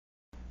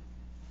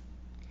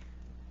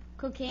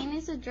Cocaine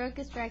is a drug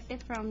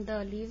extracted from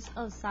the leaves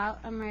of South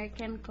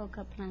American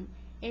coca plant.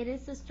 It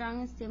is a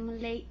strong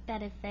stimulant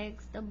that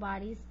affects the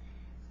body's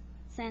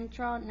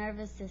central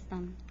nervous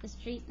system. The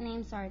street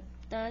names are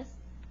Dust,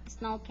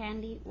 Snow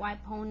Candy,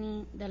 White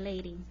Pony, The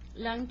Lady.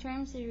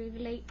 Long-term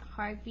regulate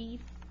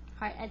heartbeat,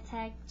 heart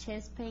attack,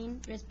 chest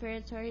pain,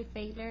 respiratory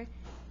failure,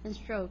 and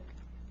stroke.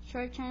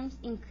 Short-term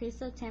increase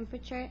the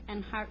temperature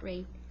and heart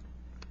rate.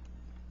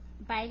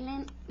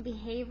 Violent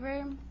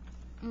behavior,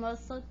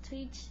 muscle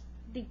twitch,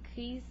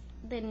 decrease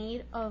the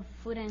need of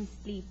food and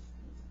sleep.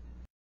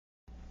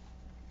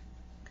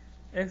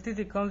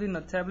 Ecstasy comes in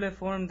a tablet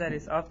form that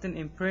is often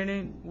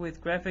imprinted with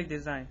graphic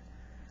design.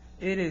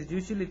 It is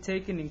usually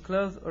taken in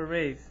clubs or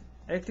raves.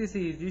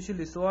 Ecstasy is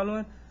usually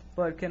swallowed,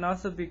 but can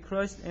also be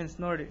crushed and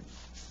snorted.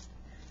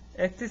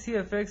 Ecstasy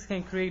effects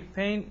can create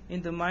pain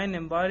in the mind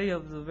and body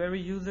of the very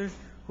users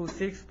who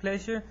seeks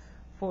pleasure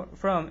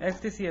from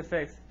ecstasy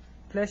effects.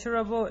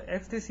 Pleasurable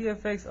ecstasy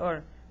effects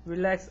are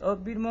relaxed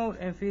upbeat mode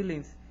and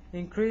feelings,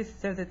 increased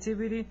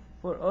sensitivity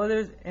for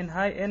others, and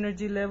high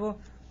energy level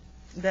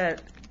that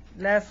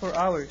lasts for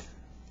hours.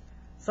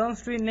 Some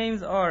street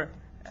names are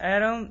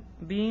Adam,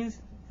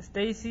 Beans,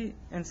 Stacy,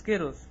 and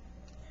Skittles.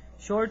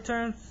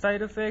 Short-term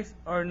side effects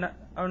are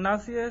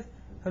nauseous,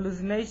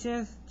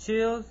 hallucinations,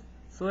 chills,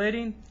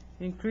 sweating,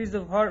 increase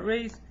of heart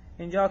rate,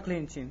 and jaw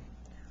clenching.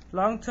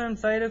 Long-term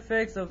side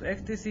effects of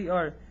ecstasy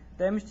are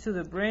damage to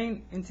the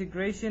brain,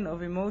 integration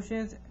of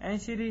emotions,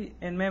 anxiety,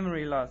 and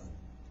memory loss.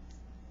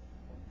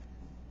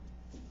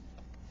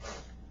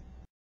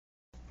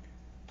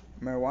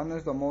 Marijuana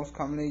is the most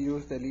commonly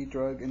used elite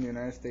drug in the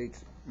United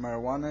States.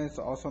 Marijuana is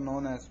also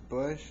known as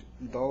bush,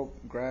 dope,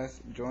 grass,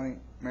 joint,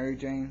 Mary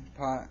Jane,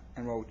 pot,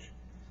 and roach.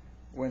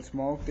 When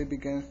smoked, it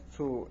begins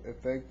to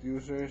affect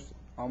users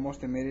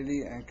almost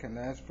immediately and can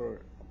last for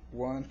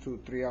 1 to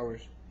 3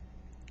 hours.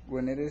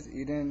 When it is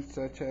eaten,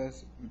 such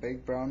as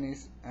baked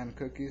brownies and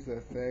cookies, the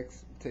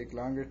effects take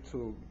longer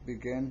to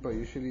begin but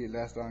usually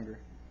last longer.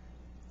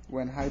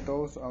 When high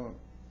doses of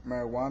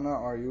marijuana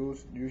are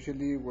used,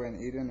 usually when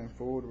eaten in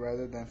food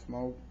rather than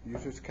smoked,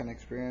 users can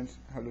experience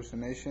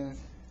hallucinations,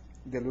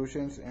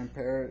 delusions, and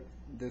impaired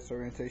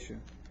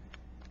disorientation.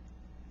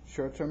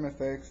 Short-term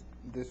effects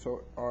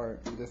are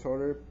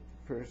disordered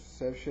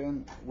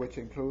perception, which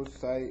includes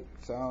sight,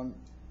 sound,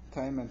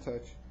 time, and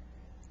touch,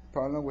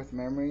 problem with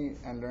memory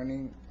and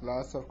learning,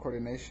 loss of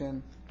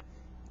coordination,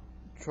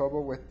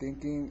 trouble with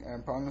thinking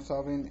and problem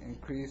solving,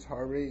 increased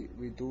heart rate,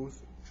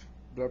 reduced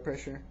blood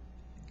pressure.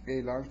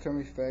 A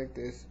long-term effect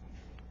is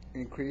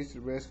increased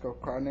risk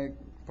of chronic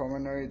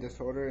pulmonary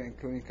disorder,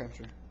 including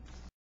cancer.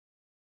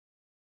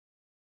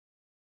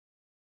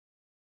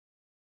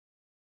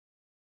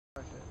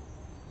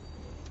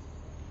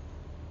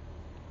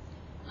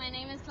 My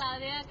name is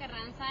Claudia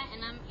Carranza,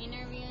 and I'm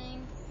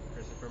interviewing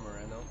Christopher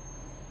Moreno.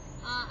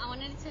 I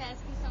wanted to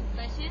ask you some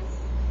questions.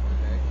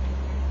 Okay.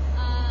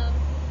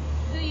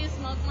 Do you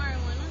smoke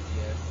marijuana?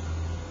 Yes.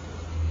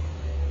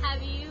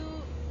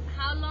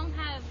 How long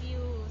have you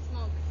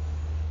smoked?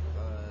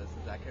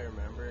 Since I can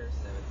remember,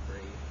 7th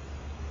grade.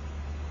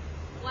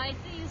 Why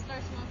did you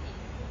start smoking?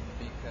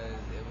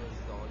 Because it was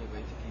the only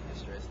way to keep the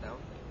stress down.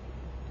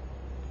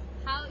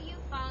 How you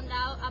found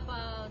out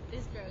about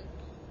this drug?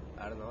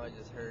 I don't know, I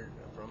just heard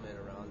from it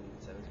around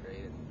 7th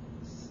grade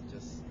and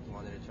just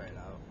wanted to try it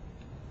out.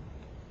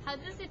 How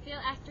does it feel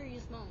after you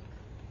smoke?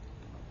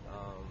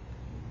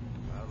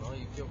 I don't know,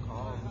 you feel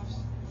calm,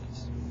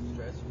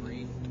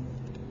 stress-free.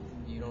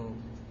 You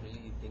don't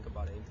really think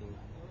about anything.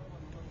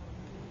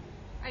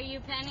 Are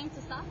you planning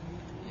to stop?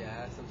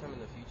 Yeah, sometime in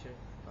the future.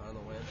 I don't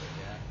know when, but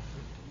yeah.